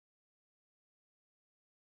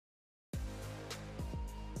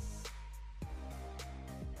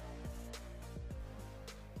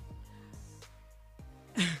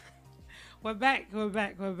We're back.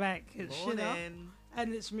 It's Shida Morning.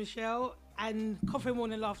 and it's Michelle, and Coffee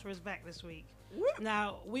Morning Laughter is back this week.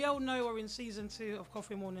 Now, we all know we're in season 2 of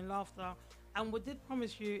Coffee Morning Laughter, and we did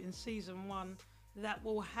promise you in season 1 that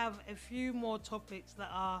we'll have a few more topics that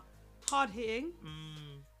are hard hitting,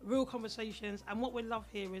 real conversations, and what we love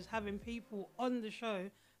here is having people on the show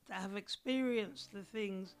that have experienced the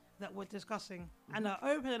things that we're discussing and are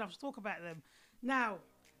open enough to talk about them. Now,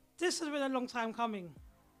 this has been a long time coming.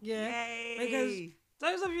 Yeah. Yay.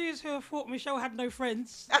 Because those of you who have thought Michelle had no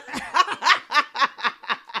friends.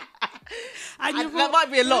 That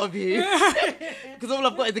might be a lot of you. Because all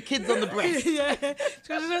I've got is the kids on the breast. Yeah. She's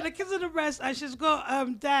got the kids on the breast, and she's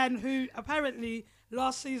got Dan, who apparently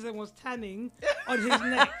last season was tanning on his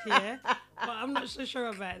neck, yeah. But I'm not so sure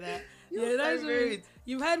about that. You're so rude.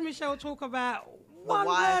 You've heard Michelle talk about one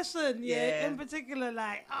person, yeah, in particular,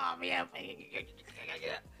 like, oh, yeah.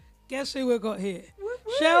 Guess who we got here?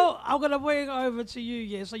 Shell, I'm going to bring it over to you,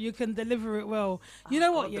 yeah, so you can deliver it well. You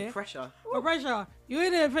know what, yeah? The pressure. The pressure. You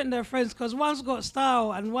ain't even think they're friends because one's got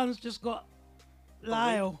style and one's just got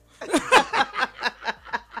Lyle.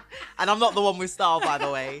 And I'm not the one with style, by the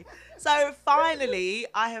way. So finally,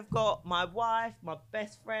 I have got my wife, my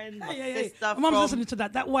best friend, my sister. My mum's listening to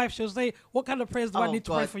that. That wife, she'll say, what kind of prayers do I need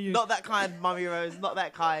to pray for you? Not that kind, Mummy Rose, not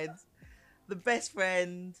that kind. The best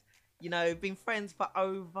friend, you know, been friends for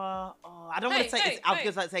over, I don't want to say, I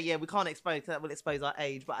was going to say, yeah, we can't expose, because that will expose our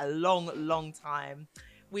age, but a long, long time.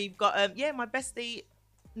 We've got, my bestie,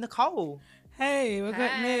 Nicole. Hey, we've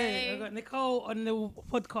got Nicole on the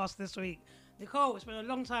podcast this week. Nicole, it's been a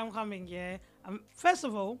long time coming, yeah. First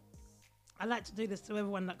of all, I like to do this to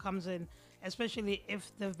everyone that comes in, especially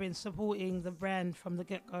if they've been supporting the brand from the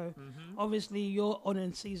get-go. Obviously, you're on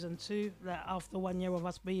in season 2, like after 1 year of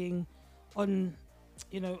us being on,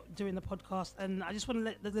 you know, doing the podcast. And I just want to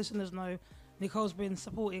let the listeners know Nicole's been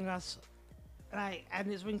supporting us, like,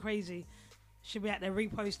 and it's been crazy. She'll be out there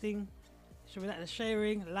reposting, she'll be out there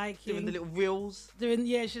sharing, liking, Doing the little reels.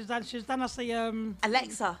 She's done us a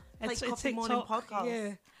Alexa, play a Coffee Morning podcast.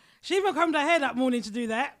 Yeah, she even combed her hair that morning to do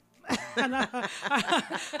that. And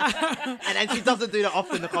she doesn't do that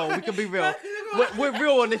often, Nicole. We can be real. We're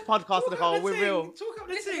real on this podcast, Nicole. We're real.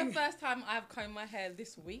 This is the first time I've combed my hair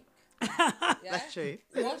this week. Yeah? That's true.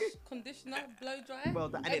 Wash, conditioner, blow dry. Well,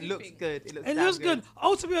 and it looks good. It looks good.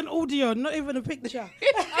 Oh, to be on audio, not even a picture.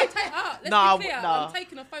 Let's be clear. I'm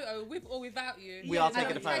taking a photo with or without you. We are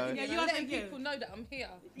taking a photo. Yeah, you're letting people know that I'm here.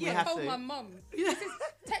 Yeah, I told my mum.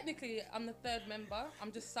 Technically, I'm the 3rd member.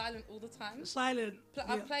 I'm just silent all the time. Silent.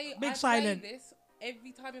 I play this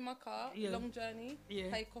every time in my car. Long journey.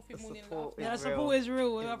 Play Coffee Morning Laughter. Yeah, the support is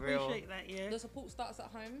real. I appreciate that. Yeah. The support starts at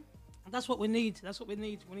home. That's what we need.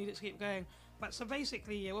 We need it to keep going. But so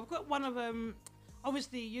basically, we've got one of them.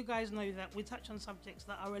 Obviously, you guys know that we touch on subjects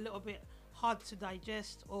that are a little bit hard to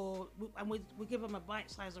digest, and we give them a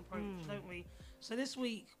bite-sized approach, don't we? So this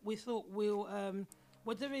week we thought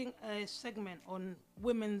we're doing a segment on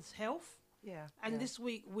women's health. Yeah. And this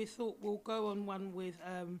week we thought we'll go on one with,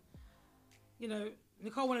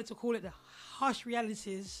 Nicole wanted to call it the harsh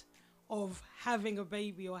realities of having a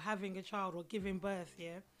baby or having a child or giving birth.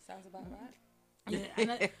 Yeah. Sounds about right. Yeah,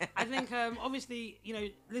 and I think obviously,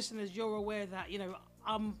 listeners, you're aware that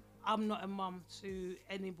I'm not a mum to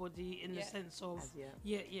anybody in the sense of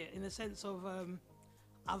in the sense of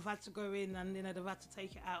I've had to go in and they've had to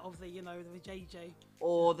take it out of the the JJ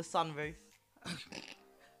or the sunroof.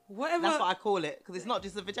 Whatever. That's what I call it, because it's not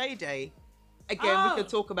just the JJ. Again, we could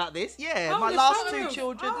talk about this. Yeah, my the last sunroof. 2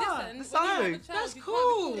 children. Listen, the sunroof. That's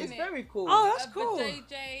cool. It's very cool. Oh, that's cool. A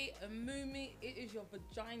JJ, a Mumi, it is your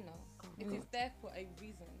vagina. It is there for a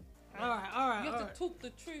reason. All right. You have to talk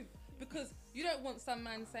the truth, because you don't want some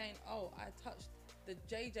man saying, "Oh, I touched the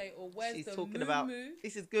JJ," or "Where's She's the talking moo-moo?" about.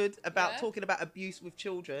 This is good about talking about abuse with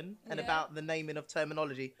children and about the naming of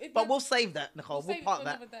terminology. But we'll save that, Nicole. We'll park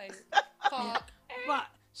that. Another day. Park. But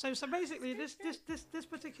so basically, this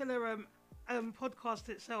particular podcast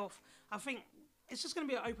itself, I think it's just going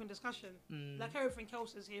to be an open discussion, like everything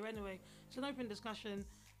else is here anyway. It's an open discussion,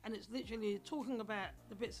 and it's literally talking about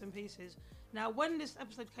the bits and pieces. Now, when this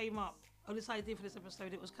episode came up, or this idea for this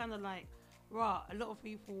episode, it was kind of like, right, a lot of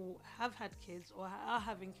people have had kids or are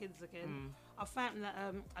having kids again. I found that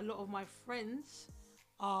a lot of my friends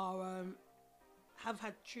are have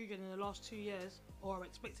had children in the last 2 years or are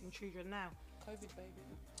expecting children now. COVID baby.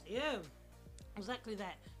 Yeah, exactly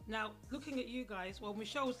that. Now, looking at you guys, well,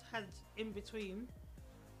 Michelle's had in between,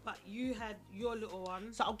 but you had your little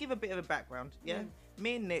one. So I'll give a bit of a background. Yeah.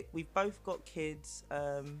 Me and Nick, we've both got kids.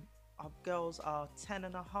 Our girls are 10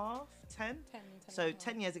 and a half, 10. So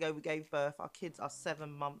 10 years ago we gave birth. Our kids are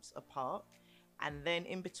 7 months apart. And then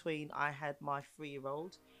in between, I had my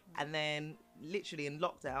 3-year-old. And then literally in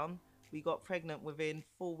lockdown, we got pregnant within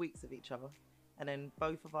 4 weeks of each other. And then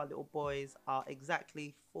both of our little boys are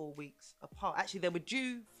exactly 4 weeks apart. Actually, they were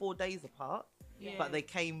due 4 days apart, but they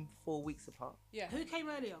came 4 weeks apart. Yeah. Who came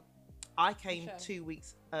earlier? I came Sure. 2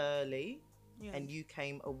 weeks early, Yeah. and you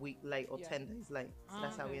came a week late or 10 days late. So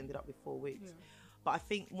that's how we okay. ended up with 4 weeks. Yeah. But I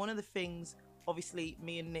think one of the things, obviously,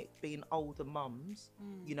 me and Nick being older mums,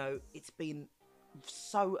 you know, it's been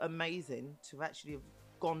so amazing to actually have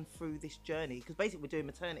gone through this journey, because basically we're doing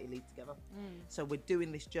maternity leave together. So we're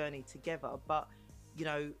doing this journey together. But, you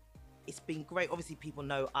know, it's been great. Obviously, people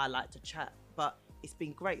know I like to chat, but it's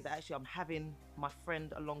been great that actually I'm having my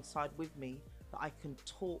friend alongside with me that I can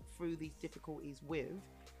talk through these difficulties with.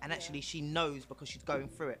 And actually she knows because she's going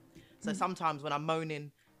through it. So sometimes when I'm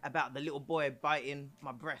moaning about the little boy biting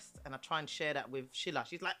my breast and I try and share that with Sheila,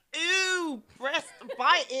 she's like, ooh, breast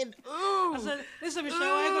biting, ooh. I said, listen, Michelle,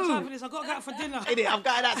 I ain't got time for this. I got to go out for dinner. Innit? I'm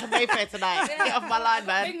going out to Mayfair tonight. Get off my line,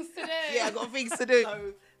 man. Things to do. Yeah, I got things to do.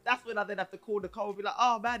 So that's when I then have to call Nicole and be like,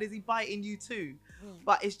 oh man, is he biting you too?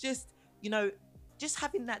 But it's just, you know, just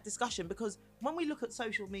having that discussion, because when we look at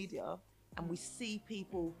social media and we see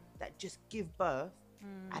people that just give birth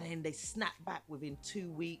and then they snap back within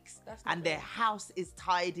 2 weeks and their house is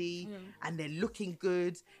tidy and they're looking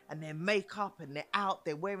good and their makeup and they're out,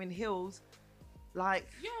 they're wearing heels. Like,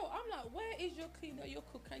 Yo, I'm like, where is your cleaner, your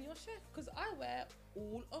cook, and your chef? Because I wear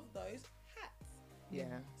all of those hats. yeah.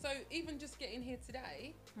 So even just getting here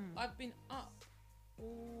today, I've been up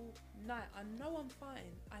all night. I know I'm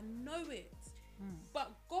fine. I know it.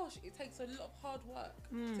 But gosh, it takes a lot of hard work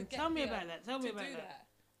to get Tell me here about that. Tell me to about do that.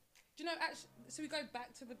 Do you know, actually, so we go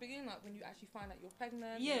back to the beginning, like when you actually find out you're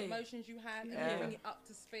pregnant, Yeah. the emotions you had, and Yeah. you bring it up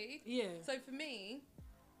to speed. Yeah. So for me,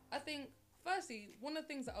 I think, firstly, one of the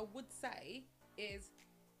things that I would say is,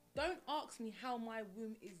 don't ask me how my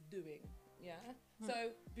womb is doing. Yeah. So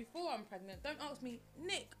before I'm pregnant, don't ask me,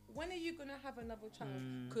 Nick, when are you gonna have another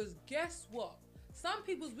child? Because guess what? Some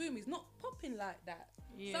people's womb is not popping like that.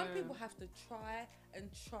 Some Yeah. people have to try and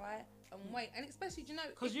wait, and especially, you know,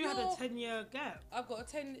 Because if you had a you're- 10-year gap. I've got a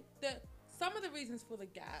 10. Some of the reasons for the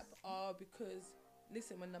gap are because,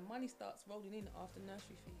 listen, when the money starts rolling in after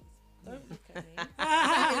nursery fees, don't look at me.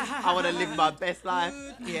 I want to live my best life.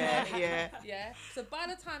 Good. Yeah. Yeah. So by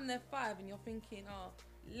the time they're 5 and you're thinking, oh,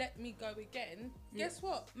 let me go again, guess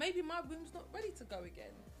what? Maybe my womb's not ready to go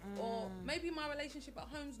again. Or maybe my relationship at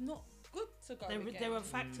home's not good to go again. There were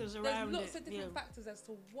factors There's around lots it. of different factors as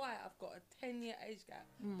to why I've got a 10-year age gap.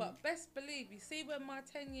 But best believe, you see when my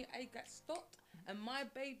 10-year age gap stopped and my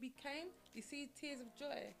baby came, you see tears of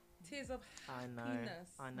joy, tears of happiness.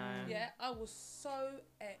 I know. Yeah, I was so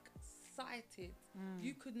excited.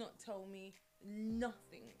 You could not tell me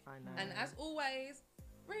nothing. I know. And as always,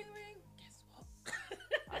 ring, guess what?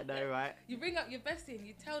 I know, right? You ring up your bestie and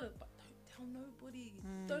you tell them, but don't tell nobody.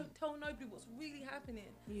 Don't tell nobody what's really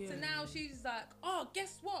happening. Yeah. So now she's like, oh,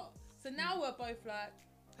 guess what? So now we're both like,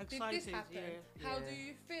 did this Excited, happen? yeah. How Yeah. do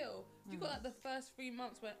you feel? You got like the first 3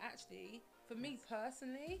 months where actually, for me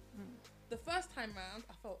personally, the first time round,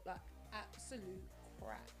 I felt like absolute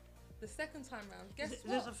crap. The second time round, guess what?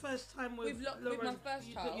 There's a first time with With Lauren, my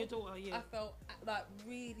first child, your daughter, yeah. I felt like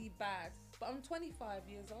really bad. But I'm 25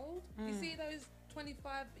 years old. You see those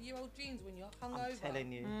 25-year-old jeans when you're hungover? I'm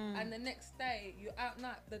telling you. And the next day, you're out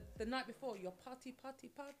night. The night before, you're party.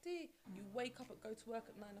 You wake up and go to work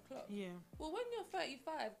at 9 o'clock. Yeah. Well, when you're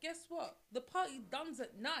 35, guess what? The party done's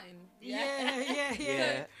at 9.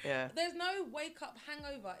 Yeah. Yeah. There's no wake up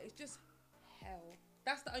hangover. It's just hell.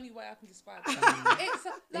 That's the only way I can describe it. It's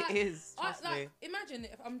like, It is, trust me. imagine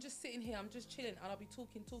if I'm just sitting here, I'm just chilling, and I'll be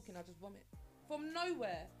talking, I just vomit from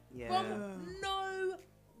nowhere. Yeah. From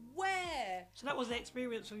nowhere. So that was the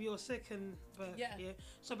experience of your second birth. Yeah.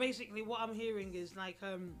 So basically, what I'm hearing is like,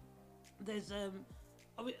 there's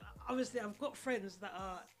obviously I've got friends that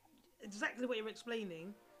are exactly what you're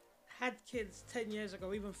explaining, had kids 10 years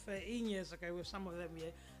ago, even 13 years ago with some of them,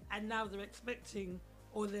 and now they're expecting,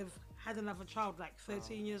 or they've had another child like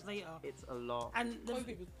 13 years later. It's a lot. And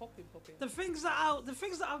COVID was popping. the things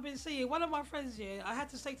that I've been seeing, one of my friends, I had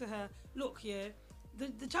to say to her, look,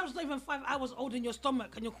 the child's not even 5 hours old in your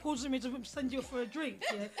stomach and you're causing me to send you for a drink,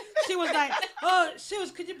 She was like,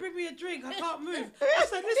 could you bring me a drink? I can't move. I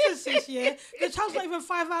said, listen, sis, the child's not even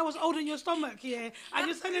 5 hours old in your stomach, and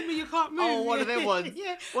you're telling me you can't move. Oh, one of them ones.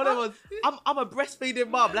 Yeah. One of them ones. I'm a breastfeeding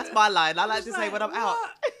mum. That's my line. I like to say when I'm out.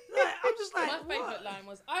 Like, I'm just like, My what? favourite line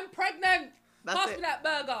was, I'm pregnant! That's Pass it. me that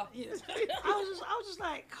burger! Yeah. I was just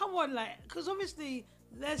like, come on, like, because obviously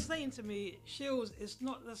they're saying to me, Shields, it's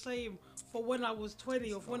not the same for when I was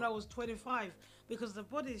 20 or for when I was 25 because the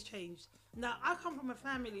body's changed. Now, I come from a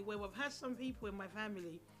family where we've had some people in my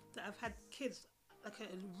family that have had kids like at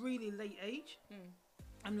a really late age.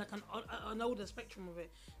 I'm like an older spectrum of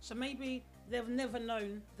it. So maybe they've never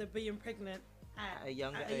known they're being pregnant at a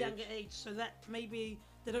younger age. So that maybe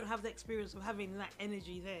they don't have the experience of having that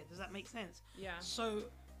energy there. Does that make sense? Yeah. So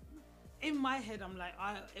in my head, I'm like,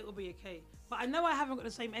 it will be okay. But I know I haven't got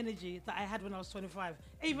the same energy that I had when I was 25.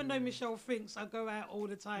 Even though Michelle thinks I go out all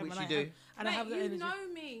the time. Which and you do. I have the energy. You know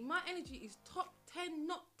me. My energy is top 10,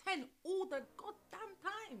 not 10, all the goddamn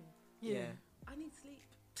time. Yeah. I need sleep.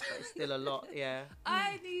 It's still a lot, yeah.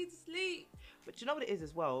 I need sleep. But you know what it is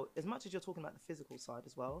as well? As much as you're talking about the physical side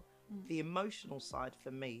as well, the emotional side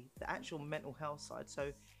for me, the actual mental health side.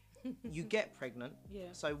 So you get pregnant. Yeah.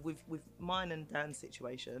 So with mine and Dan's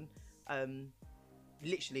situation,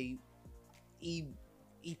 literally, he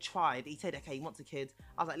tried. He said, okay, he wants a kid.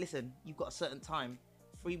 I was like, listen, you've got a certain time.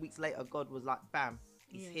 3 weeks later, God was like, bam,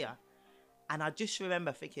 he's here. And I just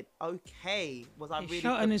remember thinking, okay, was I really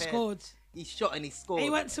shot prepared? and he scored. He shot and he scored. He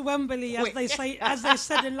went to Wembley, as they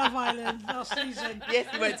said in Love Island last season. Yes,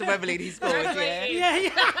 he went to Wembley and he scored. Yeah,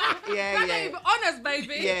 Yeah. Honours,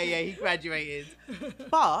 baby. Yeah, he graduated.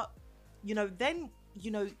 But then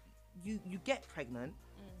you get pregnant,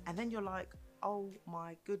 and then you're like, oh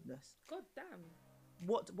my goodness, God damn.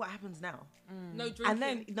 What happens now? No drinking. And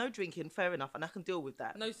then no drinking, fair enough, and I can deal with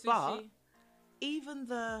that. No sushi. But even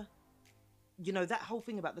that whole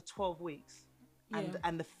thing about the 12 weeks.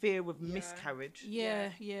 And the fear of miscarriage.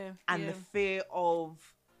 And the fear of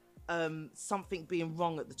something being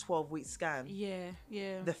wrong at the 12-week scan.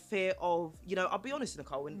 The fear of, I'll be honest,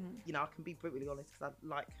 Nicole, and, I can be brutally honest because I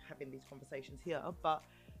like having these conversations here. But,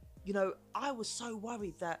 I was so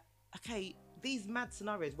worried that, okay, these mad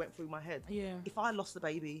scenarios went through my head. Yeah. If I lost the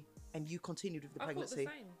baby and you continued with the I thought pregnancy,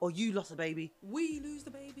 the same. or you lost the baby, we lose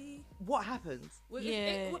the baby. what happens? Well,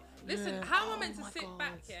 listen, how am I meant to sit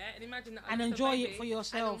back and imagine that I and lost enjoy a baby it for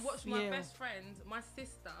yourself? and watch my best friend, my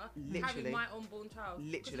sister, Literally. having my unborn child?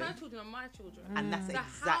 Because her children are my children. And that's So exact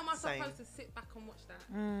how am I same. supposed to sit back and watch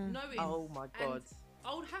that, knowing? Oh my God.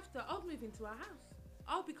 And I'll move into our house.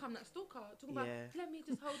 I'll become that stalker. Talking about, let me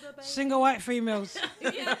just hold her baby. Single white females.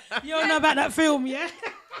 Yeah. You don't know about that film, yeah?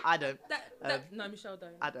 I don't. No, Michelle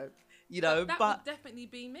don't. I don't. That but would definitely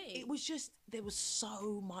be me. it was just, there was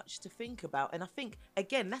so much to think about. And I think,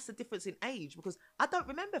 again, that's the difference in age, because I don't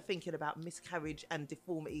remember thinking about miscarriage and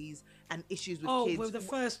deformities and issues with kids. Oh, with the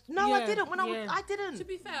first... No, I didn't. I didn't. To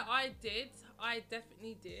be fair, I did. I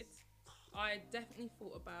definitely did. I definitely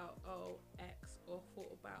thought about X, or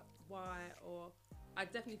thought about Y, or I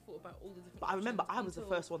definitely thought about all the different. But I remember I was the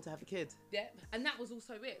until- first one to have a kid. Yeah, and that was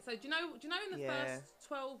also it. So do you know in the Yeah. first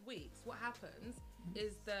 12 weeks, what happens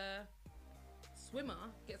is the swimmer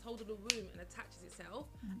gets hold of the womb and attaches itself,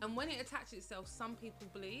 and when it attaches itself, some people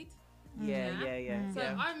bleed. Yeah. So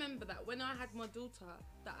I remember that when I had my daughter,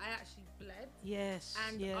 that I actually bled, Yes,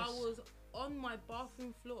 and I was on my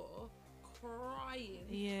bathroom floor crying,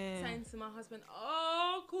 saying to my husband,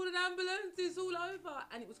 "Oh, call an ambulance! It's all over!"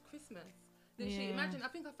 And it was Christmas. Literally, imagine. I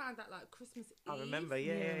think I found that like Christmas Eve. I remember.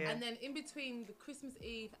 Yeah. And then in between the Christmas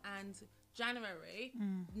Eve and January,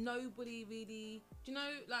 nobody really,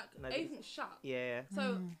 everything's shut. Yeah.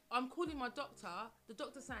 So I'm calling my doctor. The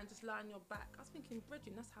doctor's saying, just lie on your back. I was thinking,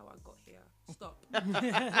 Bridget, that's how I got here. Stop. But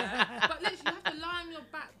literally, you have to lie on your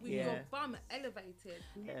back with your bum elevated.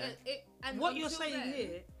 Yeah. And what you're until saying then-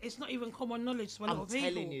 here, it's not even common knowledge to a lot I'm of people.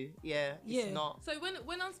 telling you. Yeah. It's not. So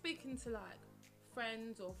when I'm speaking to like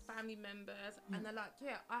friends or family members and they're like,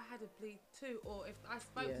 yeah, I had a bleed too, or if I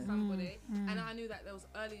spoke to somebody and I knew that there was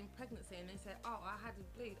early in pregnancy and they said, oh, I had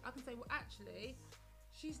a bleed, I can say, well, actually,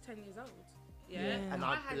 she's 10 years old. Yeah. And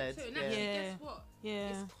I I had bled. it too. And actually, Yeah. guess what? Yeah.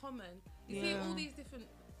 It's common. You see all these different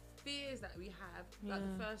fears that we have, like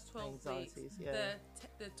the first 12 Anxieties, weeks, yeah.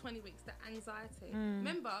 the 20 weeks, the anxiety.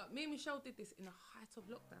 Remember, me and Michelle did this in the height of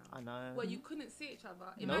lockdown. I know. Where you couldn't see each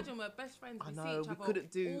other. Imagine we're best friends. I We know. see each We other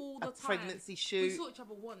couldn't do all the a time. pregnancy We shoot. saw each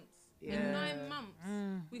other once. Yeah. In 9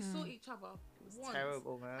 months, we saw each other once.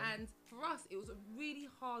 Terrible, man. And for us, it was a really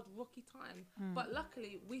hard, rocky time. But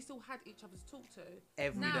luckily, we still had each other to talk to.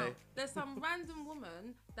 Every now, day. there's some random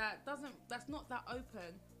woman that's not that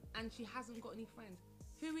open, and she hasn't got any friends.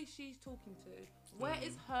 Who is she talking to? Where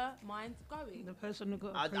is her mind going? The person who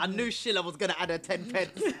got I knew Sheila was going to add her 10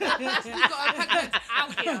 pence. She's got her pregnant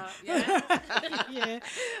out here, yeah? yeah.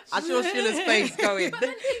 I saw Sheila's face going. But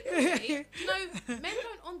then equally, men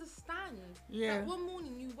don't understand. Yeah. Like one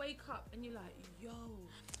morning you wake up and you're like, yo,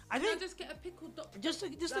 I Can I think just get a pickled doctor? just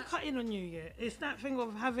to cut in on you, yeah, it's that thing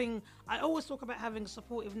of having. I always talk about having a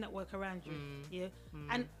supportive network around you, yeah.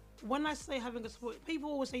 And when I say having a support,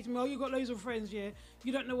 people always say to me, "Oh, you got loads of friends, yeah.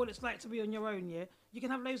 You don't know what it's like to be on your own, yeah. You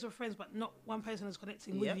can have loads of friends, but not one person is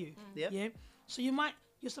connecting with you, yeah. So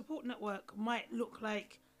your support network might look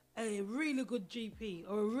like a really good GP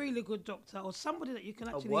or a really good doctor or somebody that you can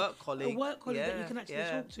actually a work colleague that you can actually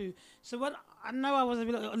talk to. So when I know I was a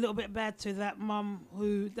little bit bad to that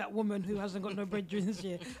that woman who hasn't got no breadwiners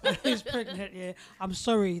yet and who's pregnant, yeah. I'm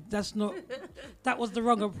sorry, that was the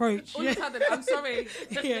wrong approach. All of a sudden, I'm sorry.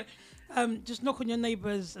 Yeah. Just knock on your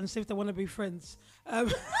neighbours and see if they want to be friends.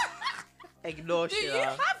 Ignore Do you Sheila.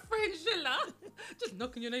 have friends, Sheila? Just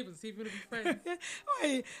knock on your neighbours and see if you want to be friends.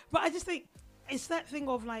 Right. But I just think it's that thing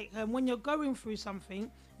of like when you're going through something,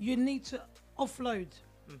 you need to offload.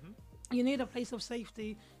 You need a place of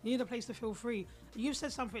safety. You need a place to feel free. You've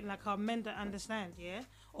said something like, men don't understand, yeah?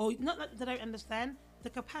 Or not that they don't understand, the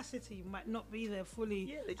capacity might not be there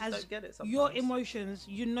fully. Yeah, they just don't get it sometimes. Your emotions,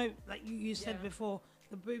 like you said before,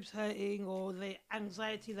 the boobs hurting or the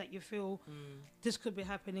anxiety that you feel, this could be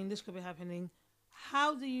happening.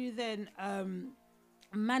 How do you then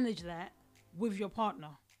manage that with your partner?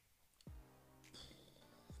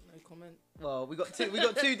 No comment. Well, we got two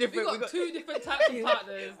different. We got two different types of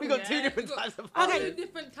partners. We got two different types of partners. Two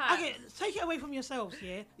different types. Okay, take it away from yourselves,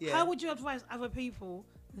 yeah? Yeah. How would you advise other people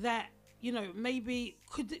that, maybe,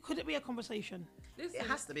 could it be a conversation? Listen, It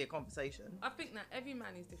has to be a conversation. I think that every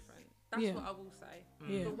man is different. That's Yeah. what I will say.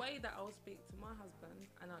 Yeah. The way that I will speak to my husband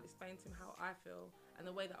and I'll explain to him how I feel, and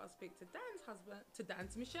the way that I'll speak to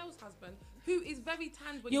Michelle's husband, who is very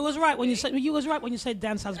tanned. You was right when you said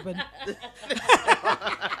Dan's husband.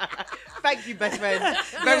 Thank you, best friend.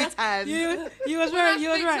 Very tan. you was right.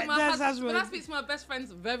 Dan's husband. When I speak to my best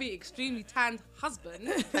friend's very extremely tanned husband,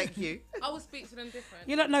 Thank you. I will speak to them different.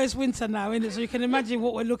 You don't know it's winter now, innit? So you can imagine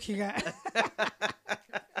what we're looking at.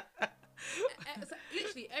 So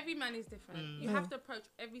literally, every man is different. You have to approach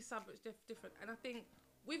every subject different. And I think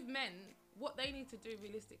with men, what they need to do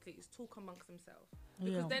realistically is talk amongst themselves.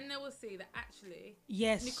 Because then they will see that actually,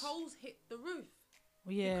 Yes. Nicole's hit the roof.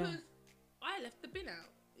 Yeah. Because I left the bin out.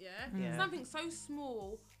 Yeah. Something so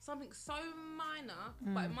small, something so minor,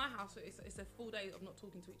 but in my house it's a full day of not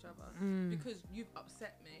talking to each other because you've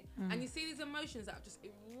upset me. And you see these emotions that have just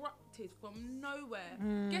erupted from nowhere.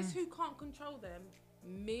 Guess who can't control them?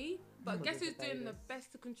 Me. But guess who's doing the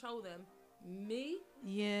best to control them? Me.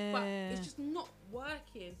 Yeah. But it's just not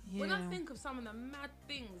working. When I Yeah. think of some of the mad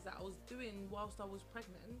things that I was doing whilst I was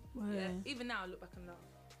pregnant, even now I look back and laugh.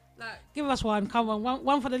 Like, give us one. Come on,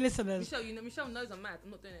 one for the listeners. Michelle knows I'm mad.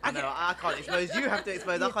 I'm not doing it. I know, I can't expose. You have to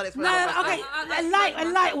expose. I can't expose. No, okay, I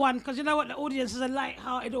a light one, because you know what, the audience is a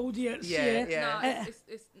light-hearted audience. Yeah. No,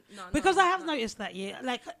 it's no. Because I have noticed that,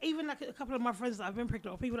 like even like a couple of my friends that have been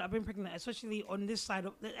pregnant, or people that have been pregnant, especially on this side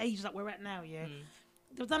of the age that we're at now,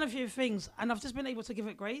 they've done a few things, and I've just been able to give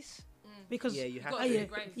it grace. Because you have to. to.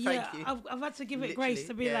 Grace. Thank you. I've had to give it grace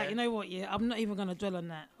to be like, you know what, I'm not even gonna dwell on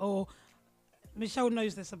that. Or Michelle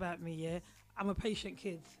knows this about me, I'm a patient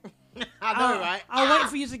kid. I know, right? I'll wait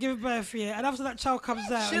for you to give birth, and after that child comes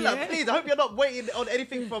out, Sheila, please, I hope you're not waiting on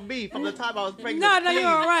anything from me from the time I was pregnant. No, please. you're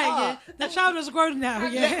all right. The child has grown now.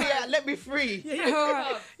 Let me free. You're all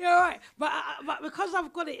right. You're all right. But because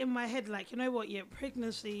I've got it in my head, like, you know what?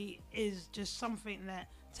 Pregnancy is just something that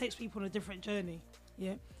takes people on a different journey.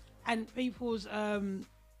 And people's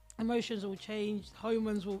emotions will change.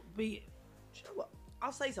 Hormones will be. You know what?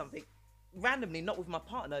 I'll say something. Randomly, not with my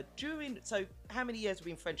partner. So how many years have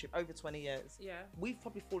we been in friendship? Over 20 years. Yeah. We've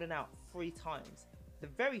probably fallen out 3 times. The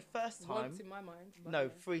very first time. Once in my mind. No,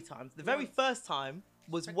 3 times. The very first time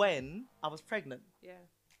was when I was pregnant. Yeah.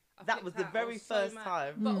 That was the very first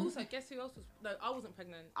time. But also, guess who else was? No, I wasn't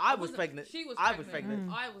pregnant. I was pregnant. She was. I was pregnant.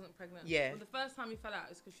 I wasn't pregnant. Yeah. But the first time we fell out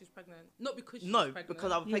is because she was pregnant, not because she was No, pregnant.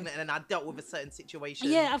 because I was pregnant and then I dealt with a certain situation.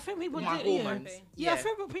 Yeah, I think people My do. hormones. Yeah, I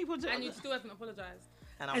think what people do. And you still haven't apologised.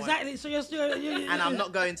 And I Exactly. So you're still. and I'm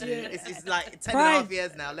not going to. It's like 10 and a half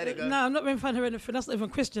years now. Let it go. No, I'm not being funny or anything. That's not even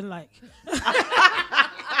Christian-like.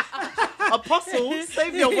 Apostle,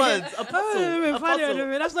 save your words. Apostle. Apostle.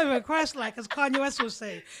 That's not even Christ-like, as Kanye West will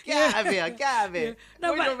say. Get out of here. Get out of here.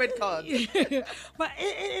 No, Where's your red card? But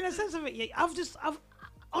in a sense of it, I've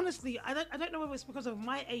honestly, I don't know whether it's because of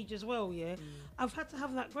my age as well. I've had to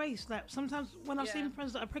have that grace. Like sometimes when I've seen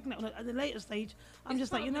friends that are pregnant at the later stage, I'm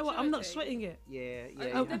just like, you know what, I'm not sweating it. Yeah.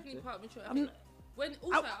 I'm definitely part of maturity.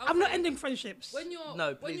 I'm not ending friendships. When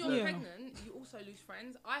you're pregnant, you also lose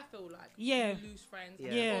friends. I feel like you lose friends.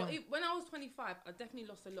 Yeah. When I was 25, I definitely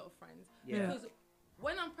lost a lot of friends. Yeah. Because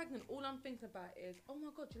when I'm pregnant, all I'm thinking about is, oh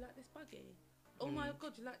my God, do you like this buggy? oh my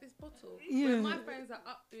god, you like this bottle? Yeah. When my friends are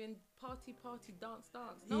up doing party, dance.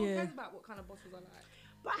 No one cares about what kind of bottles I like.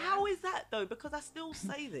 But how is that though? Because I still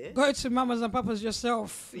say this. Go to mamas and papas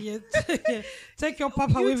yourself. Yeah. Take your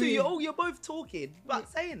papa you with two, you. you're both talking, but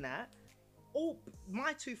saying that, all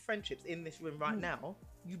my 2 friendships in this room right now,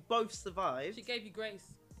 you both survived She gave you grace.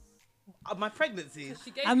 my pregnancies.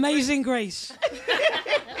 She gave Amazing grace.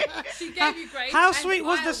 She gave you grace. How and sweet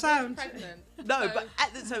was I the sound? pregnant. No, So-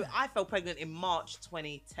 but so I fell pregnant in March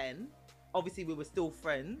 2010. Obviously, we were still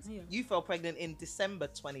friends. Yeah. You fell pregnant in December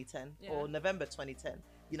 2010 or Yeah. November 2010.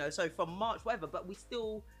 You know, so from March, whatever. But we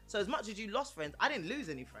still. So as much as you lost friends, I didn't lose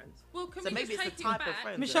any friends. Well, can So we maybe just it's the take it type of back?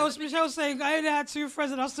 friend. Michelle's saying I only had 2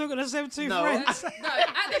 friends and I still got the same 2 No. friends. No,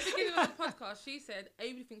 at the beginning of the podcast, she said,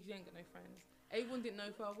 Avery thinks you ain't got no friends. Everyone didn't know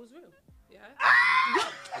if I was real. Yeah?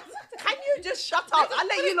 Can you just shut up? I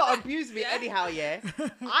let you lot abuse me Yeah. anyhow. Yeah,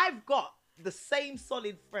 I've got the same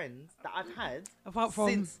solid friends that I've had Apart from,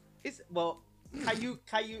 since. It's well. Can you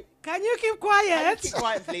can you keep can you quiet? keep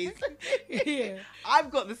quiet, please? Yeah. I've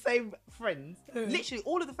got the same friends. Literally,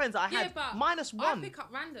 all of the friends that I Yeah, had, but minus I one. pick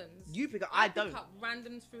up randoms. You pick up. I I pick don't. up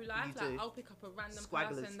randoms through life. You Like do. I'll pick up a random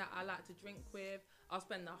Squagglers. person that I like to drink with. I'll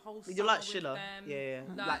spend the whole summer You're like with Schiller. them. Yeah.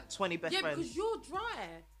 Like, Like 20 best yeah, friends. because you're dry.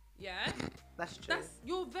 Yeah, That's true.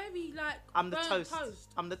 you're very like I'm the burnt toast. toast.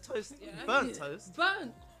 I'm the toast. Yeah. Burnt toast.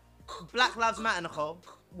 Burnt. Black Lives Matter, Nicole.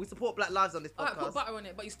 We support Black Lives on this Alright, put podcast. butter on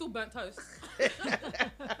it, but you're still burnt toast.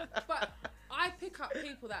 But I pick up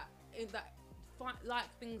people that like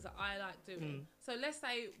things that I like doing. So let's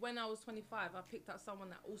say when I was 25, I picked up someone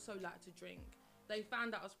that also liked to drink. They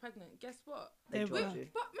found out I was pregnant. Guess what? They They joined were. you.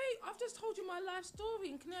 But mate, I've just told you my life story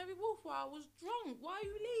in Canary Wharf where I was drunk. Why are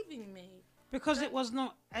you leaving me? Because it was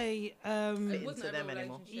not a It Into wasn't a them real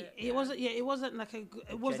anymore. relationship. it wasn't it wasn't like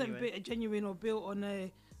it wasn't Genuine. a genuine or built on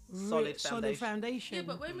a Solid solid foundation. foundation. Yeah,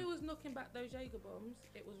 but when we was knocking back those Jaeger bombs,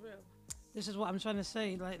 it was real. This is what I'm trying to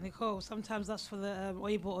say, like Nicole. Sometimes that's for the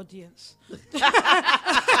Weibo audience.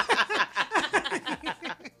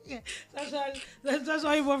 Yeah, that's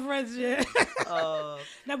why we're friends. Yeah.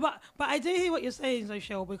 No, but I do hear what you're saying,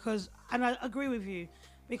 Zoshel, because and I agree with you,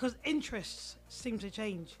 because interests seem to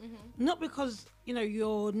change. Not because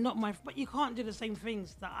you're not but you can't do the same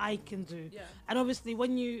things that I can do. Yeah. And obviously,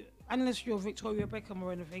 unless you're Victoria Beckham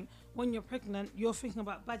or anything, when you're pregnant, you're thinking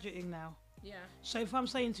about budgeting now. Yeah. So if I'm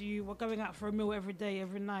saying to you, we're going out for a meal every day,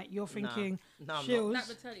 every night, you're thinking, No, I'm chills. That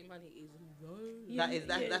maternity money is low.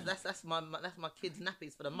 That's my kids'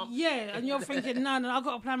 nappies for the month. Yeah, and you're thinking, no, I've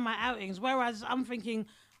got to plan my outings. Whereas I'm thinking,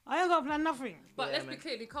 I ain't got to plan nothing. But Yeah, let's man. be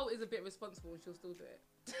clear, Nicole is a bit responsible and she'll still do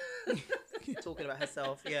it. Talking about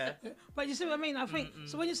herself, yeah. But you see what I mean? I think,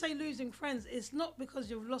 so when you say losing friends, it's not because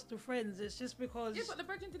you've lost the friends, it's just because... Yeah, but the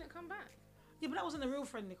brethren didn't come back. Yeah, but that wasn't a real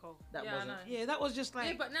friend, Nicole. That Yeah, I wasn't. know. Yeah, that was just like...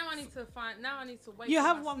 Yeah, but now I need to wait You for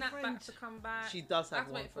have my one snapback friend. to come back. She does I have have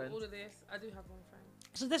to one wait friend. for all of this. I do have one friend.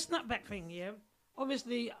 So this snapback thing, yeah?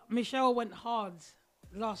 Obviously, Michelle went hard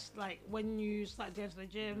when you started going to the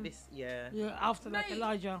gym. Yeah. Yeah, after Mate.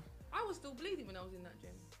 Elijah. I was still bleeding when I was in that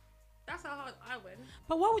gym. That's how hard I went.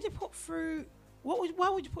 But why would you why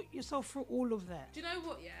would you put yourself through all of that? Do you know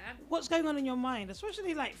what, yeah? What's going on in your mind?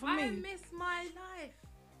 Especially for I me. miss my life.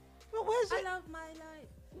 Well, where's I it? love my life.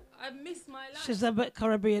 I miss my life. She's a bit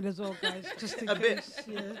Caribbean as well, guys. Just in A bit. case.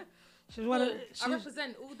 Yeah. She's one of. I She's,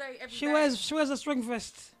 represent all day, every she day. wears a string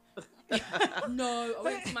vest. No,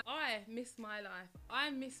 I miss my life. I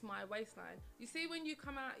miss my waistline. You see, when you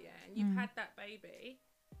come out, yeah, and you've had that baby,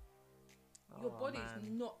 your body's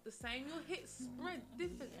man. not the same. Your hips spread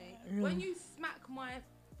differently. When you smack my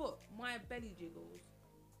foot, my belly jiggles.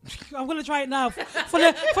 I'm gonna try it now for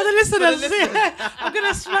the listeners. I'm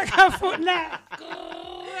gonna smack her foot now.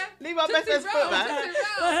 Leave my best Tootsie foot, roll, man. tootsie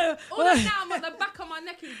roll. All of now, I'm at the back of my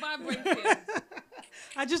neck is vibrating.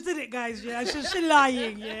 I just did it, guys. Yeah, she's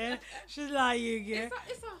lying. Yeah, she's lying. Yeah.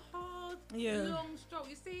 It's a hard, Yeah. long stroke.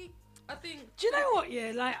 You see, I think. Do you know what?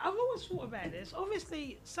 Yeah, like I've always thought about this.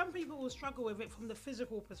 Obviously, some people will struggle with it from the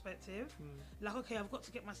physical perspective. Like, okay, I've got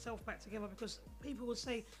to get myself back together because people will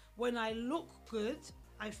say, when I look good,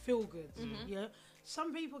 I feel good. Yeah.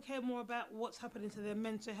 Some people care more about what's happening to their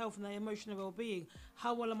mental health and their emotional well-being.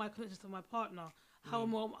 How well am I connected to my partner? How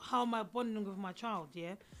am I bonding with my child?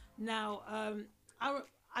 Yeah. Now,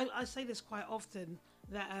 I say this quite often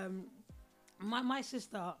that my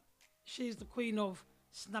sister, she's the queen of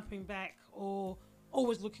snapping back or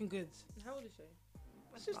always looking good. How old is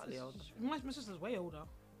she? Slightly older. My sister's way older.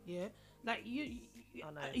 Yeah, like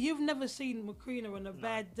I know. you've never seen Macrina on a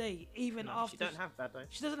bad day, even No, after she don't have bad days.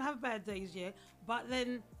 she doesn't have bad days. Yeah, but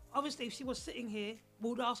then obviously if she was sitting here, we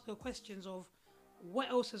would ask her questions of, what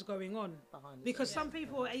else is going on. Behind the Because scenes. some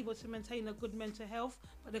people are able to maintain a good mental health,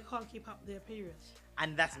 but they can't keep up their appearance.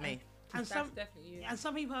 And that's me. And That's some definitely you. and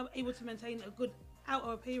some people are able to maintain a good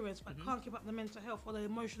outer appearance, but can't keep up the mental health or the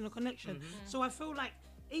emotional connection. So I feel like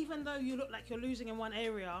even though you look like you're losing in one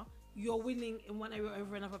area, you're winning in one area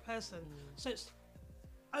over another person. So it's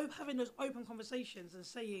having those open conversations and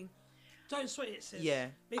saying, "Don't sweat it, sis." Yeah.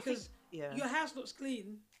 Because Yeah. your house looks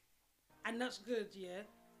clean, and that's good. Yeah,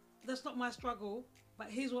 that's not my struggle, but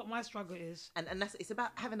here's what my struggle is. And it's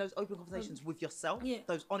about having those open conversations with yourself. Yeah.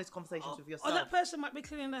 Those honest conversations with Or yourself. that person might be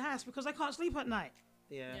cleaning the house because they can't sleep at night.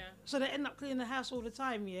 Yeah. Yeah. So they end up cleaning the house all the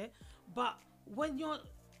time, yeah. But when you're,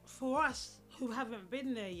 for us who haven't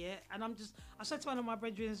been there yet, and I said to one of my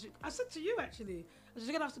brethren, I said to you actually, I said,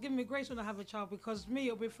 you're gonna have to give me grace when I have a child because me,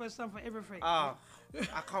 it'll be first time for everything. Oh,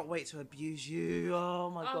 I can't wait to abuse you. Oh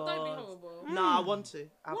my Oh, god. don't be horrible. No, I want to.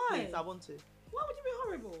 Why? Please, I want to. Why would you be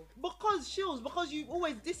horrible? Because Shills, because you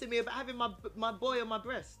always dissing me about having my boy on my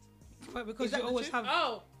breast. But because Is that you the always truth? have.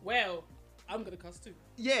 Oh, well, I'm going to cuss too.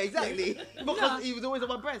 Yeah, exactly. Because No. he was always on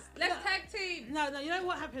my breast. Let's tag team. No, you know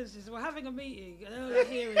what happens is we're having a meeting and all I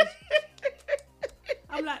hear is,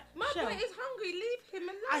 I'm like, My Shell, boy is hungry. Leave him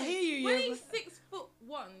alone. I hear you, When yeah, he's but-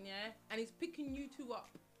 6'1", yeah, and he's picking you two up.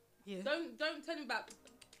 yeah. Don't tell him about.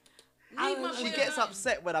 I- Leave my she boy She gets alone.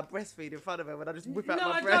 upset when I breastfeed in front of her when I just whip out No,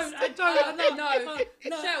 my I breast. don't.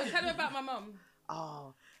 No. Shell, tell him about my mum.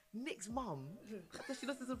 Oh, Nick's mum. Does she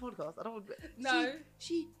listen to the podcast? I don't want. No.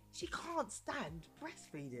 She can't stand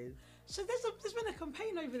breastfeeding. So there's been a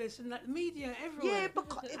campaign over this in like the media everywhere. Yeah,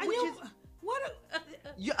 because and which you're, is what?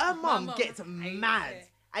 her mum mum gets hates mad, it.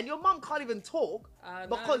 and your mum can't even talk I know.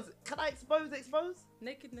 because can I expose?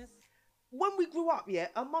 Nakedness. When we grew up, yeah,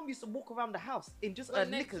 her mum used to walk around the house in just her Well,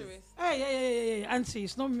 knickers. Hey, yeah, Auntie,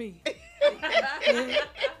 it's not me. Yeah.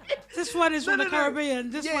 This one is from the Caribbean.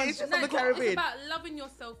 This Yeah, one's it's just No, from the it's Caribbean. about loving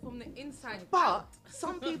yourself from the inside But out.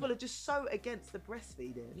 some people are just so against the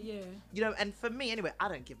breastfeeding. Yeah. You know, and for me anyway, I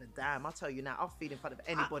don't give a damn. I'll tell you now, I'll feed in front of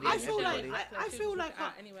anybody. I and feel like everybody. I feel like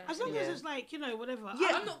Anywhere. as long as Yeah. it's like whatever. Yeah.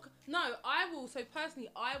 I'm not. No, I will. So personally,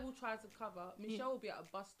 I will try to cover. Michelle will be at a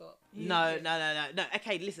bus stop. No.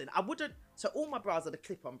 Okay, listen, I wouldn't. So all my bras are the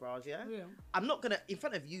clip-on bras, yeah? Yeah. I'm not gonna in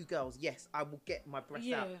front of you girls. Yes, I will get my breast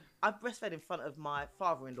out. Yeah. I've breastfed in front of my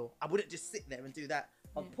father-in-law. I wouldn't just sit there and do that.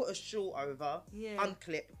 I'll put a shawl over, Yeah.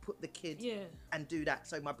 unclip, put the kid, Yeah. and do that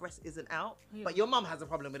so my breast isn't out. Yeah. But your mum has a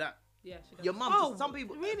problem with that. Yeah, she does. Your mum, Oh, some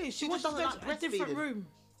people really? She wants just to doesn't go like to a different breastfeeding. room.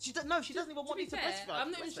 She doesn't. She doesn't even To want be me to fair, breastfeed.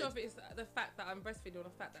 I'm not even sure breastfeed. if it's the fact that I'm breastfeeding or the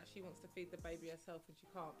fact that she wants to feed the baby herself and she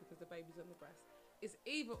can't because the baby's on the breast. It's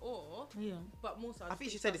either or, Yeah. but more so. I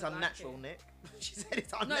think she said it's unnatural, Nick. She said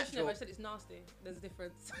it's No, unnatural. she never. She said it's nasty. There's a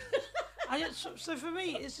difference. So for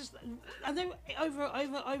me, it's just I know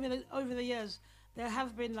over the years there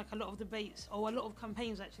have been like a lot of debates or a lot of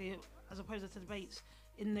campaigns actually, as opposed to debates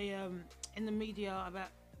in the media about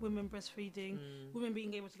women breastfeeding, women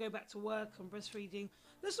being able to go back to work and breastfeeding.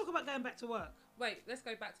 Let's talk about going back to work. Wait, let's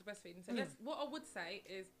go back to breastfeeding. So what I would say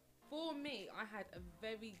is, for me, I had a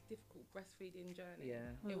very difficult breastfeeding journey.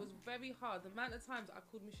 Yeah. It was very hard. The amount of times I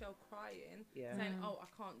called Michelle crying, Yeah. saying, "Oh, I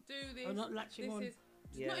can't do this. Or not latching this on. Is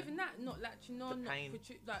Yeah. not even that. Not latching on. The pain.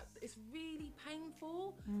 Like it's really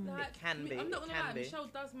painful. Like It can be, I'm not it gonna can lie. be. Michelle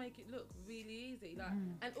does make it look really easy. Like,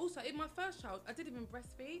 and also in my first child, I didn't even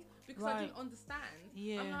breastfeed because I Right. didn't understand.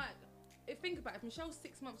 Yeah. I'm like. Think about it, if Michelle's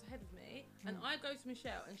 6 months ahead of me and I go to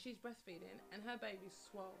Michelle and she's breastfeeding and her baby's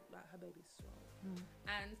swole,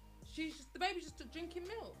 and the baby's just drinking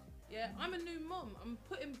milk. Yeah, I'm a new mom. I'm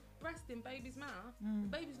putting breast in baby's mouth. The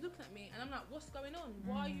baby's looking at me and I'm like, what's going on?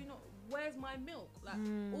 Why are you not? Where's my milk? Like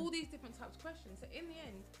all these different types of questions. So in the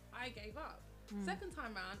end, I gave up. Second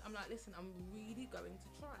time round, I'm like, listen, I'm really going to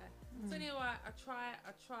try. So anyway, I try.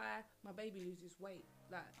 My baby loses weight,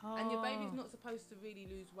 and your baby's not supposed to really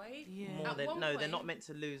lose weight. Yeah. At one They're point- not meant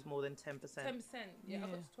to lose more than 10%. 10%. Yeah, I Yeah.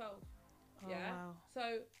 got to 12. Oh, Yeah. wow.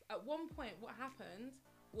 So at one point, what happened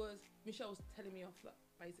was Michelle was telling me off.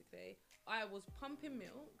 Basically, I was pumping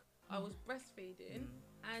milk, I was breastfeeding,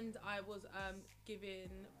 and I was giving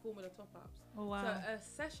formula top-ups. Oh, wow. So a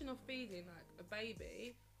session of feeding like a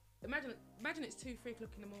baby. Imagine it's 2-3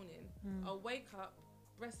 o'clock in the morning. I'll wake up,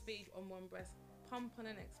 breastfeed on one breast, pump on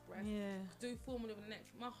the next breast, Yeah. do formula on the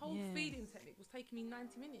next. My whole Yeah. feeding technique was taking me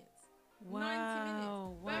 90 minutes. Wow. 90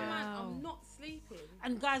 minutes. Bear in mind, Wow. I'm not sleeping.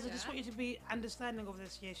 And guys, I just Yeah. want you to be understanding of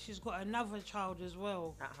this. Yeah, she's got another child as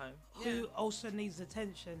well At home. who Yeah. also needs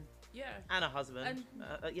attention. Yeah. And a husband.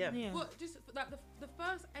 Yeah. Yeah. Well, just like the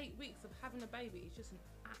first 8 weeks of having a baby is just an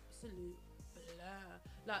absolute blur.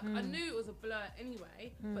 Like I knew it was a blur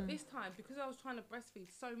anyway, but this time because I was trying to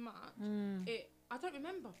breastfeed so much, I don't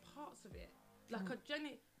remember parts of it. Like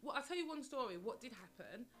well, I'll tell you one story. What did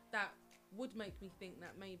happen that would make me think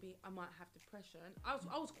that maybe I might have depression. I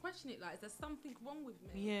was questioning it, like, is there something wrong with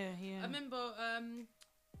me? Yeah. I remember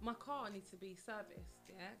my car needs to be serviced.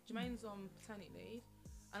 Yeah, Jermaine's on paternity leave,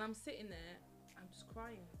 and I'm sitting there. I'm just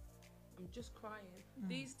crying.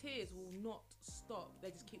 These tears will not stop.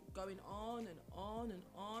 They just keep going on and on and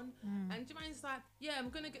on. And Jermaine's like, yeah, I'm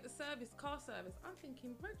gonna get the car service. I'm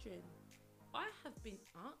thinking, brethren, I have been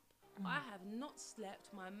up. I have not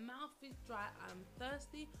slept. My mouth is dry. I'm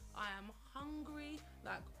thirsty. I am hungry.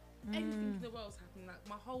 Like, anything in the world's happening. Like,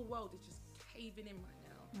 my whole world is just caving in right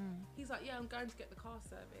now. He's like, yeah, I'm going to get the car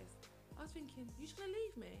service. I was thinking, you're just gonna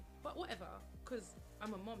leave me? But whatever, because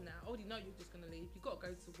I'm a mom now. I already know you're just gonna leave. You've got to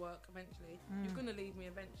go to work eventually. You're gonna leave me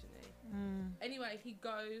eventually. Anyway, he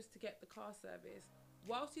goes to get the car service.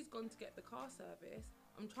 Whilst he's gone to get the car service,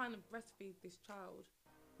 I'm trying to breastfeed this child.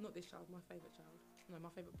 Not this child, my favourite child. No, my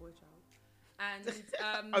favourite boy child.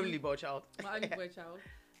 And only boy child. My only boy child.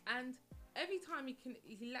 And every time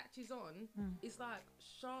he latches on, it's like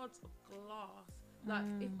shards of glass. Like,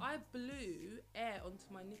 if I blew air onto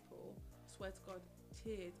my nipple, swear to God,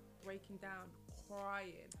 tears breaking down,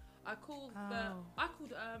 crying. I called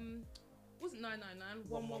wasn't 999,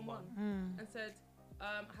 111, and said,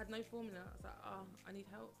 I had no formula. I was like, I need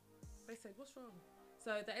help. They said, what's wrong?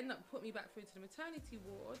 So they ended up putting me back through to the maternity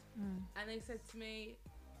ward, and they said to me,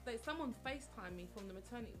 someone FaceTimed me from the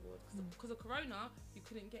maternity ward because of Corona, you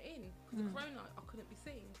couldn't get in. Because of Corona, I couldn't be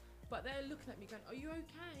seen. But they're looking at me going, are you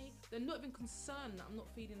okay? They're not even concerned that I'm not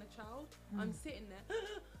feeding a child. I'm sitting there,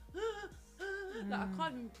 like, I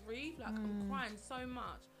can't even breathe. Like, I'm crying so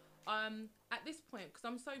much. At this point, because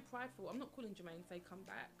I'm so prideful, I'm not calling Jermaine and say come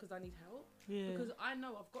back because I need help. Yeah. Because I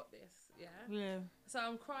know I've got this. Yeah. So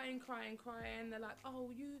I'm crying. They're like,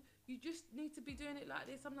 oh, you just need to be doing it like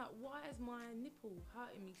this. I'm like, why is my nipple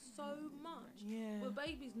hurting me so much? Yeah. The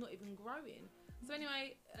baby's not even growing. So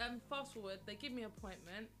anyway, fast forward, they give me an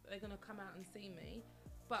appointment. They're going to come out and see me.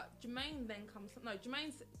 But Jermaine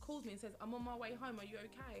Jermaine calls me and says, I'm on my way home. Are you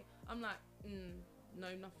okay? I'm like, no,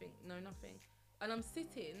 nothing. And I'm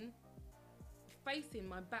sitting facing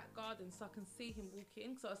my back garden so I can see him walk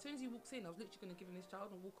in. So as soon as he walks in, I was literally going to give him his child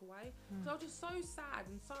and walk away. So I was just so sad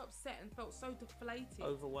and so upset and felt so deflated.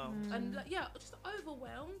 Overwhelmed. And just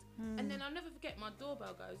overwhelmed. And then I'll never forget, my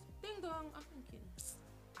doorbell goes, ding dong. I'm thinking,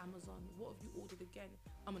 Amazon, what have you ordered again?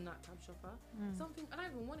 I'm a nighttime shopper. Something, I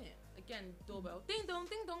don't even want it. Again, doorbell, ding dong,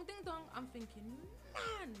 ding dong, ding dong. I'm thinking,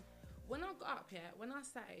 man, when I got up here, when I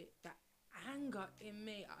say that anger in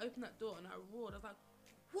me, I opened that door and I roared. I was like,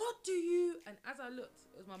 what do you? And as I looked,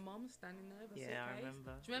 it was my mum standing there with a suitcase. I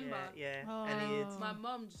remember. Do you remember? Yeah. Oh. And my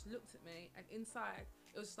mum just looked at me, and inside,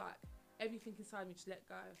 it was like everything inside me just let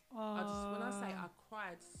go. When I say I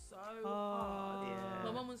cried so hard,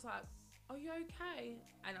 my mum was like, are you okay?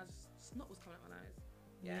 And snot was coming out my nose.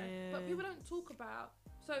 Yeah. But people don't talk about.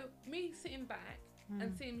 So me sitting back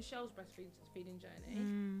and seeing Michelle's breastfeeding journey,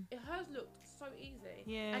 hers looked so easy.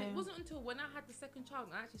 Yeah. And it wasn't until when I had the second child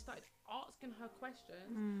and I actually started asking her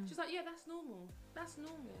questions, she's like, yeah, that's normal.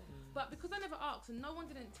 But because I never asked and no one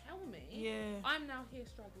didn't tell me, I'm now here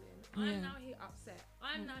struggling. I'm now here upset.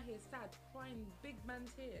 I'm now here sad, crying big man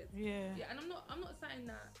tears. Yeah. And I'm not saying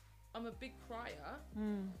that I'm a big crier,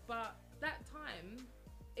 but that time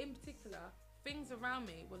in particular, things around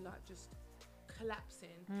me were like just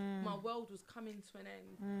collapsing. My world was coming to an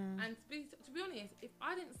end. And to be honest, if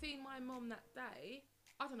I didn't see my mom that day,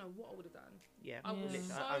 I don't know what I would have done. Yeah, I was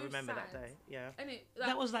so I remember sad. that day. Yeah, and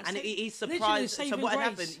that was like, and he surprised. So what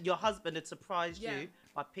had happened? Your husband had surprised you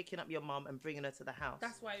by picking up your mum and bringing her to the house.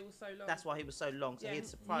 That's why it was so long. That's why he was so long. So he had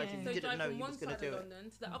surprised you. So You didn't know he was going to do it.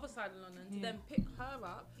 London to the other side of London to then pick her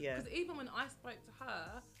up. Because even when I spoke to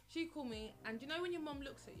her, she called me, and you know when your mum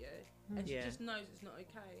looks at you and she just knows it's not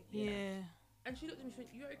okay. Yeah. And she looked at me and she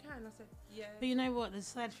went, you okay? And I said, yeah. But you know what? The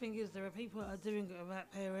sad thing is there are people that are doing it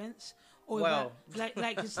without parents. Or without,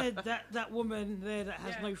 like you said, that woman there that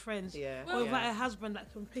has no friends. Yeah. Or without a husband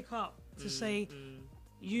that can pick up to say,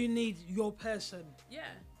 you need your person. Yeah.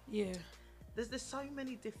 Yeah. There's so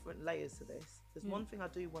many different layers to this. There's one thing I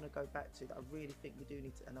do want to go back to that I really think we do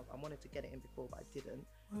need to, and I wanted to get it in before, but I didn't,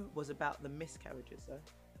 was about the miscarriages though.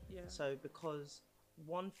 Yeah. So because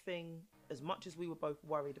one thing, as much as we were both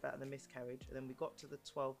worried about the miscarriage, and then we got to the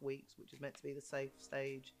 12 weeks, which is meant to be the safe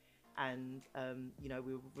stage, and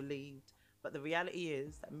we were relieved, but the reality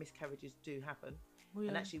is that miscarriages do happen.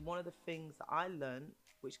 And actually one of the things that I learned,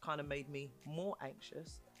 which kind of made me more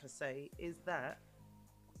anxious per se, is that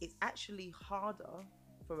it's actually harder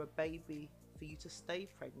for a baby for you to stay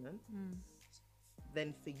pregnant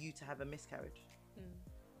than for you to have a miscarriage.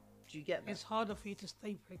 Do Do you get that? It's harder for you to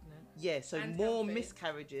stay pregnant. Yeah, so And more healthy.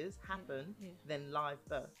 miscarriages happen than live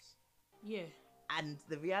births. Yeah. And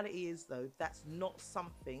the reality is, though, that's not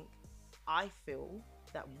something I feel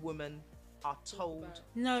that women are told about.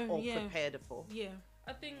 No. or Yeah. prepared for. Yeah.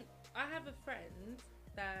 I think I have a friend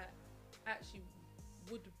that actually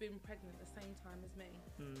would have been pregnant at the same time as me,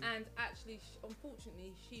 and actually,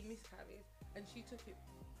 unfortunately, she miscarried, and she took it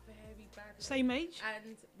very badly. Same age.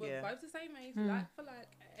 And we're Yeah. both the same age, like for like,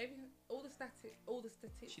 everything, all the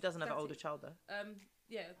statistics. She doesn't have an older child, though.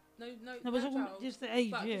 Yeah, no, No, we're talking child, about just the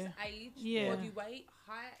age. but Yeah. just age, Yeah. body weight,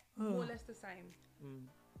 height, more or less the same.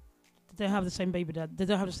 They don't have the same baby dad. They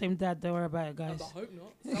don't have the same dad. Don't worry about it, guys. I hope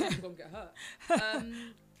not. Someone's gonna get hurt.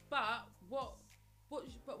 But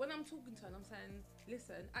but when I'm talking to her, and I'm saying,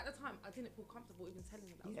 listen. At the time, I didn't feel comfortable even telling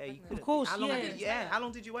her that I was Yeah, you pregnant. could. Of course, How long yeah. Did, yeah. How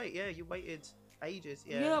long did you wait? Yeah, you waited ages.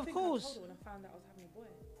 Yeah. Yeah, I of think I course. told her when I found out I was having a boy.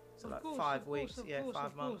 So Of like course, 5 of course, weeks. of Yeah, course, 5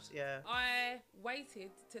 of months. course. Yeah. I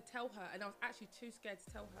waited to tell her, and I was actually too scared to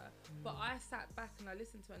tell her. But I sat back and I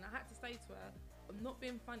listened to her, and I had to say to her, I'm not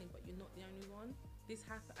being funny, but you're not the only one. This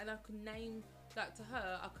happened, and I could name, like to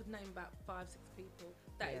her, I could name about 5-6 people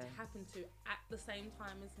that it happened to at the same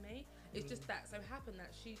time as me. It's just that so happened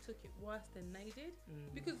that she took it worse than they did,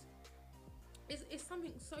 because it's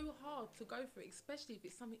something so hard to go through, especially if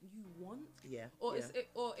it's something you want. Yeah. Or yeah.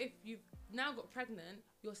 or if you've now got pregnant,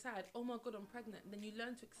 you're sad. Oh my god, I'm pregnant. And then you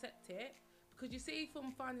learn to accept it, because you see,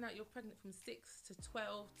 from finding out you're pregnant from 6 to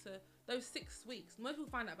 12 to those 6 weeks. Most people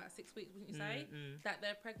find out about 6 weeks, wouldn't you say, that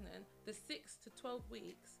they're pregnant? The 6 to 12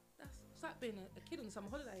 weeks. It's like being a kid on summer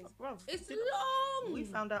holidays. Bruv, It's did- long. I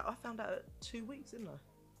found out at 2 weeks, didn't I?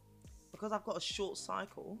 Because I've got a short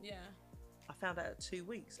cycle. Yeah. I found out at 2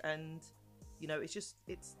 weeks, and you know, it's just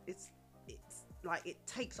it's like it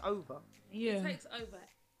takes over. Yeah. It takes over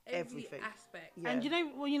every Everything. aspect. Yeah. And you know,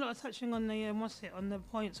 when you're not touching on the on the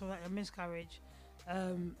points of like a miscarriage,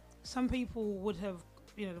 some people would have,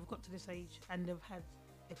 they've got to this age and they've had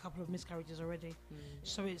a couple of miscarriages already.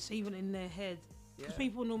 So it's even in their head, because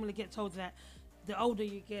people normally get told that the older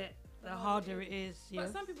you get, the harder it is. Yeah.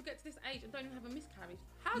 But some people get to this age and don't even have a miscarriage.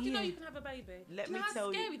 How do you know you can have a baby? Let do you me know how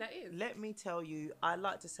tell scary you. that is? Let me tell you. I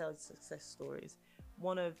like to tell success stories.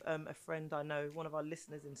 One of a friend I know, one of our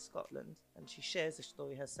listeners in Scotland, and she shares the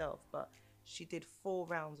story herself. But she did 4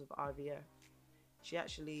 rounds of IVF. She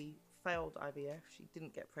actually failed IVF. She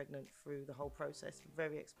didn't get pregnant through the whole process.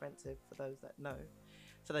 Very expensive for those that know.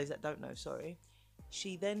 For those that don't know, sorry.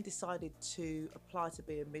 She then decided to apply to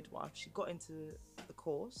be a midwife. She got into the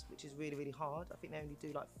course, which is really, really hard. I think they only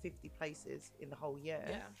do like 50 places in the whole year.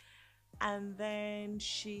 Yeah. And then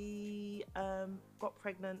she got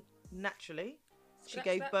pregnant naturally. She Scratch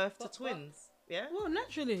gave that, birth to but- twins. Yeah. Well,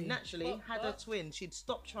 naturally. Naturally had a but- twin. She'd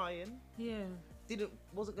stopped trying. Yeah.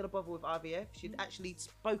 Wasn't going to bother with IVF. She'd actually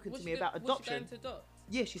spoken to me Was about she adoption. going to adopt?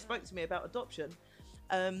 Yeah, she spoke to me about adoption.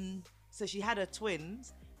 So she had her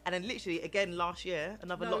twins, and then literally again last year,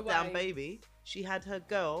 another No lockdown way. baby. She had her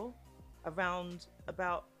girl around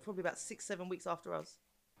probably about 6-7 weeks after us.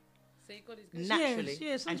 See, God is good. Naturally,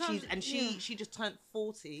 yeah, sometimes- she just turned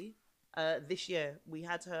 40 this year. We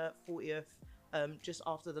had her 40th just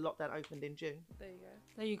after the lockdown opened in June. There you go.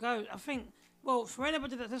 There you go. I think, well, for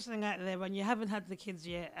anybody that's listening out there, when you haven't had the kids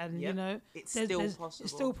yet, and Yep. It's still possible.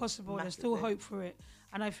 It's still possible. There's still Massively. hope for it.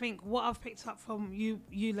 And I think what I've picked up from you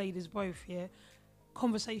ladies both here,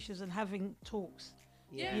 conversations and having talks.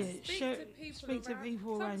 Yeah, Yeah, speak show- to people speak to around.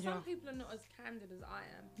 people around some you. people are not as candid as I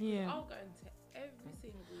am. Yeah. I'll go into every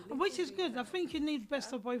single Which little is good. I detail. think you need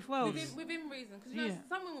best of both worlds. Within reason, because Yeah.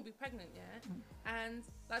 someone will be pregnant, and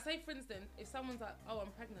like say for instance, if someone's like, "Oh,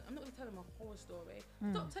 I'm pregnant," I'm not going to tell them a horror story.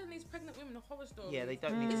 Stop telling these pregnant women a horror story. Yeah, they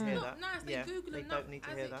don't need to It's hear not that. nice. They Yeah, Google they enough don't need to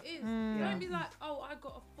as hear it that. is. Yeah. Don't be like, "Oh, I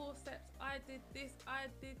got a forceps. I did this. I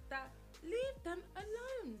did that." Leave them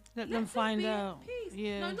alone. Let them be find at out. peace.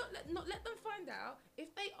 Yeah. No, not let them find out.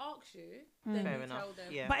 If they ask you, then Fair you enough. tell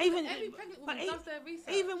them. Yeah. But even, Every pregnant but woman does their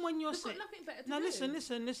research. even when you're They've got sick. nothing better to No, do.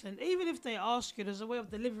 listen. Even if they ask you, there's a way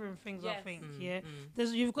of delivering things. I Yes. think,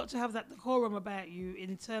 you've got to have that decorum about you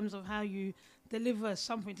in terms of how you deliver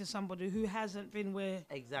something to somebody who hasn't been where.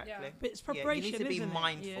 Exactly. Yeah. But it's Yeah, you preparation. need to be isn't it?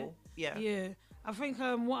 mindful. Yeah. Yeah. I think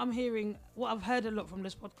what I'm hearing, what I've heard a lot from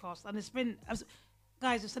this podcast, and it's been,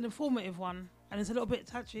 guys, it's an informative one, and it's a little bit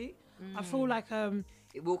touchy. I feel like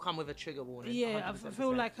It will come with a trigger warning. yeah, I 100%.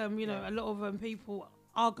 feel like Yeah. a lot of people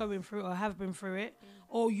are going through it or have been through it,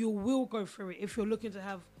 or you will go through it if you're looking to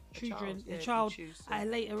have children, child, yeah, a if you child choose to. at a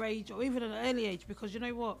later age or even at an early age, because you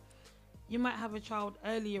know what, you might have a child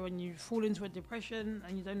earlier and you fall into a depression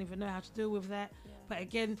and you don't even know how to deal with that. But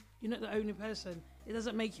again, you're not the only person. it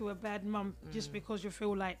doesn't make you a bad mum just because you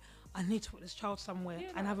feel like I need to put this child somewhere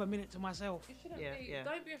and have a minute to myself. You shouldn't be.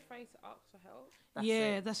 Don't be afraid to ask for help.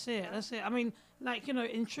 That's it. I mean, like, you know,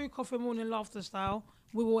 in true Coffee Morning Laughter style,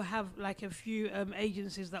 we will have like a few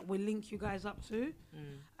agencies that we link you guys up to,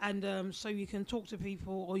 and so you can talk to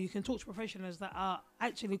people or you can talk to professionals that are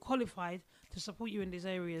actually qualified to support you in these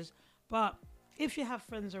areas. But if you have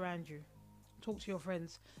friends around you, talk to your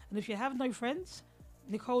friends, and if you have no friends,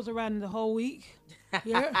 Nicole's around the whole week.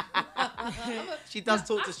 Yeah, she does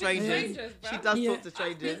talk to strangers. She does talk to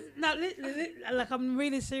strangers. Now, like, I'm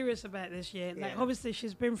really serious about this. Yeah, like, obviously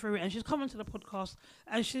she's been through it, and she's come onto the podcast,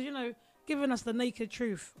 and she's, you know, giving us the naked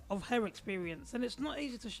truth of her experience. And it's not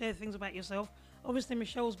easy to share things about yourself. Obviously,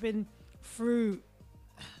 Michelle's been through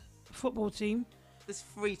football team. There's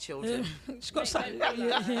 3 children. She's got something.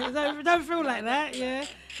 Don't feel like that. Yeah,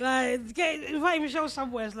 like invite Michelle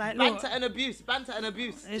somewhere. It's like banter and abuse. You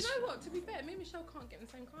know what? To be fair, me and Michelle can't get in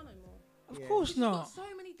the same car no more. Of course She's not. got so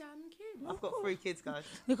many damn kids. I've got 3 kids, guys.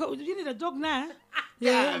 You need a dog now.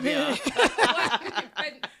 Yeah. A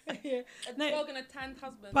dog and a tanned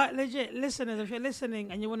husband. But legit, listeners, if you're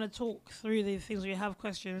listening and you want to talk through these things or you have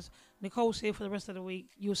questions, Nicole's here for the rest of the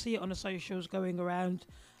week. You'll see it on the socials going around.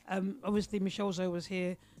 Obviously, Michelle's always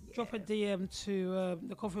here. Drop a DM to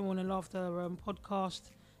the Coffee Morning Laughter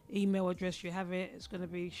podcast email address. You have it. It's going to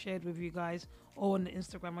be shared with you guys or on the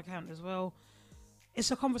Instagram account as well. It's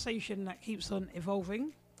a conversation that keeps on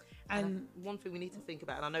evolving. And one thing we need to think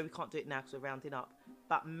about, and I know we can't do it now because we're rounding up,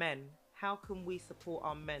 but men, how can we support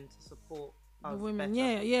our men to support us women?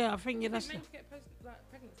 Better? Yeah. I think that's. Men get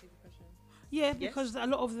pregnancy depression. Yeah, because a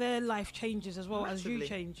lot of their life changes as well as you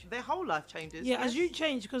change. Their whole life changes. Yeah, as you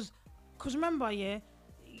change, because remember,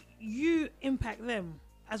 you impact them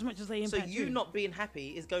as much as they impact you. So you not being happy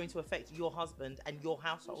is going to affect your husband and your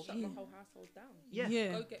household. Shut the whole household down.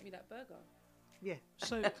 Yeah. Go get me that burger. Yeah.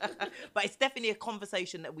 So, but it's definitely a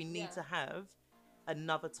conversation that we need to have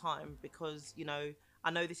another time because, you know, I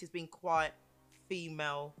know this has been quite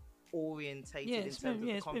female orientated in terms of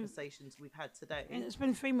the conversations we've had today. And it's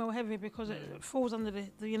been female heavy because it falls under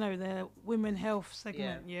the women health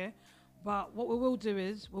segment, But what we will do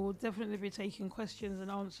is we will definitely be taking questions and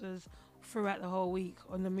answers throughout the whole week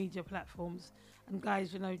on the media platforms. And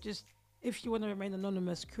guys, you know, just if you want to remain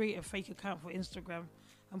anonymous, create a fake account for Instagram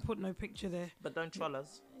and put no picture there. But don't troll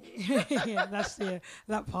us. That's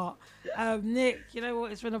that part. Nick, you know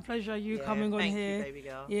what? It's been a pleasure coming on here. Thank you, baby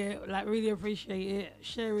girl. Yeah, like really appreciate it.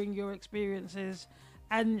 Sharing your experiences.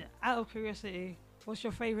 And out of curiosity, what's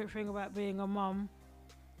your favourite thing about being a mum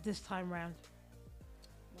this time round?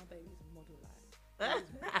 My baby's model-like.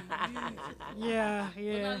 Yeah.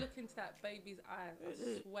 When I look into that baby's eyes, I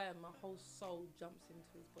swear my whole soul jumps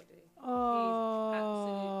into his body.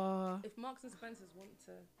 Oh. If Marks and Spencers want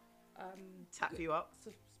to tap you up,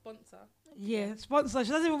 sponsor. Yeah, sponsor.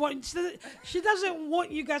 She doesn't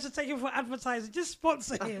want you guys to take him for advertising. Just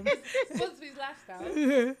sponsor him. Sponsor his lifestyle.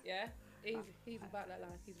 Yeah. He's about that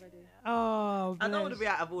life. He's ready. Oh, I don't want to be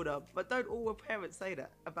out of order, but don't all parents say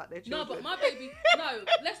that about their children? No, but my baby. No,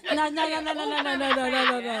 let's No.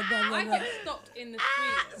 I get stopped in the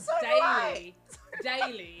streets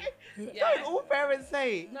daily. Yeah. Don't all parents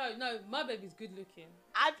say? No, my baby's good looking.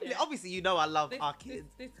 Obviously, you know I love our kids,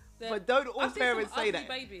 but don't all parents say that?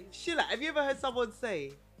 Babies. Sheila, have you ever heard someone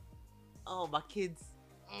say, "Oh, my kids"?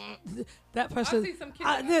 That person. I see some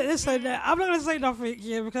kids listen, I'm not gonna say nothing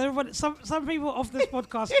because some people off this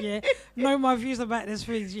podcast know my views about this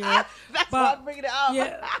things. That's why I'm bringing it up.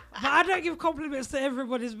 Yeah, but I don't give compliments to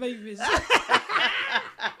everybody's babies.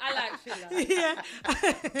 I like Sheila.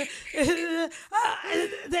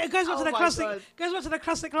 It goes back to the classic. God. Goes back to the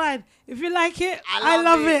classic line. If you like it, I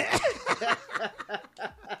love it.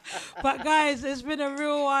 But guys, it's been a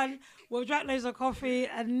real one. We've drank loads of coffee,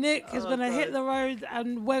 and Nick is going to hit the road,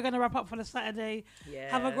 and we're going to wrap up for the Saturday. Yeah.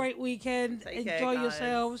 Have a great weekend. Enjoy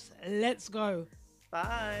yourselves. Let's go.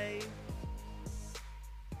 Bye.